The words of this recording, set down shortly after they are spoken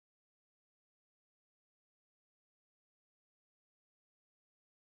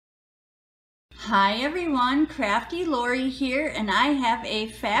Hi everyone, CraftyLori here, and I have a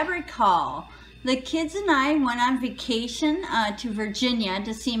fabric haul. The kids and I went on vacation to Virginia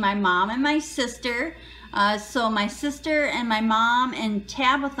to see my mom and my sister. So my sister and my mom and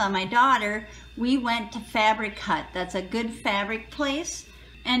Tabitha, my daughter, we went to Fabric Hut. That's a good fabric place.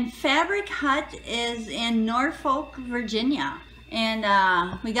 And Fabric Hut is in Norfolk, Virginia. And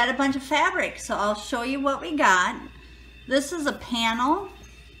we got a bunch of fabric, so I'll show you what we got. This is a panel.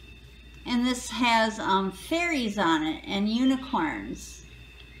 And this has fairies on it and unicorns.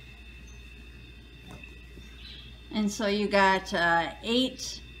 And so you got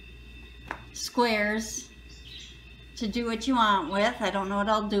 8 squares to do what you want with. I don't know what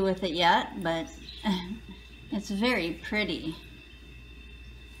I'll do with it yet, but it's very pretty.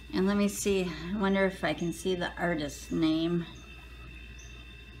 And let me see, I wonder if I can see the artist's name.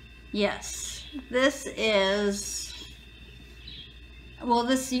 Yes, this is... Well,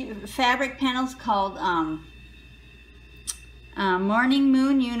 this fabric panel is called Morning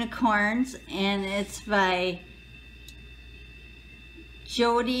Moon Unicorns, and it's by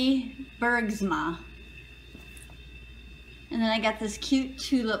Jody Bergsma. And then I got this cute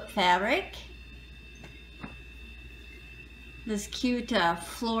tulip fabric. This cute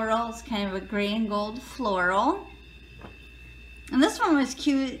floral, it's kind of a gray and gold floral. And this one was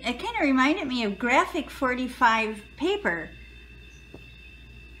cute. It kind of reminded me of Graphic 45 paper.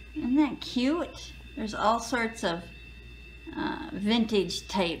 Isn't that cute? There's all sorts of vintage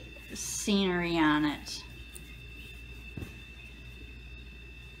type scenery on it.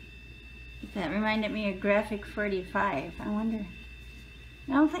 That reminded me of Graphic 45. I wonder.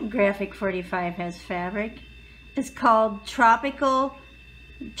 I don't think Graphic 45 has fabric. It's called Tropical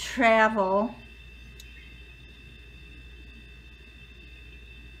Travel.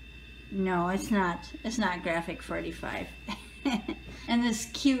 No, it's not. It's not Graphic 45. And this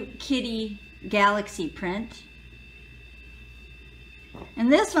cute kitty galaxy print.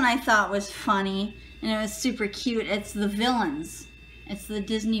 And this one I thought was funny, and it was super cute. It's the villains. It's the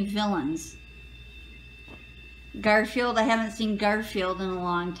Disney villains. Garfield, I haven't seen Garfield in a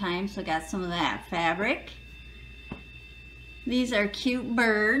long time, so I got some of that fabric. These are cute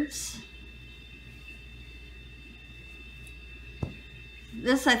birds.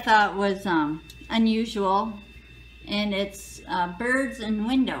 This I thought was unusual. And it's birds and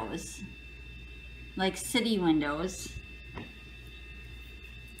windows, like city windows.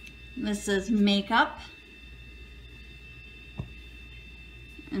 This is makeup.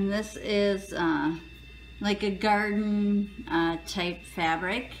 And this is like a garden type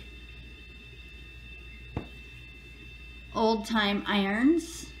fabric. Old time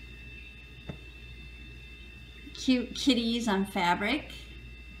irons. Cute kitties on fabric.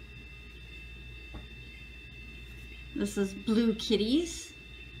 This is blue kitties,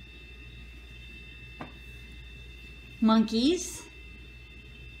 monkeys,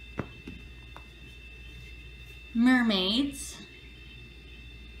 mermaids,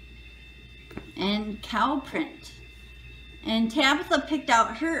 and cow print. And Tabitha picked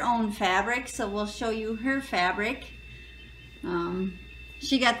out her own fabric, so we'll show you her fabric.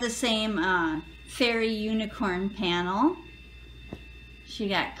 She got the same fairy unicorn panel. She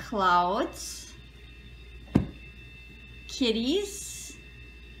got clouds, kitties,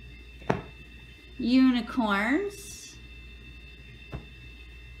 unicorns,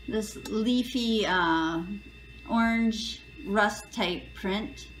 this leafy orange rust type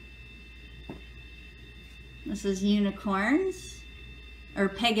print. This is unicorns, or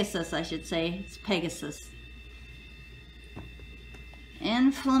Pegasus I should say, it's Pegasus.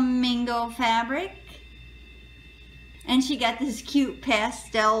 And flamingo fabric. And she got this cute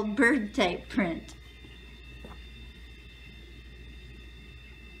pastel bird type print.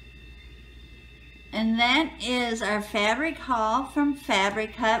 And that is our fabric haul from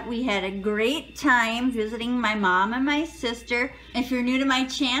Fabric Hut. We had a great time visiting my mom and my sister. If you're new to my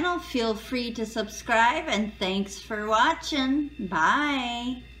channel, feel free to subscribe, and thanks for watching.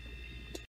 Bye.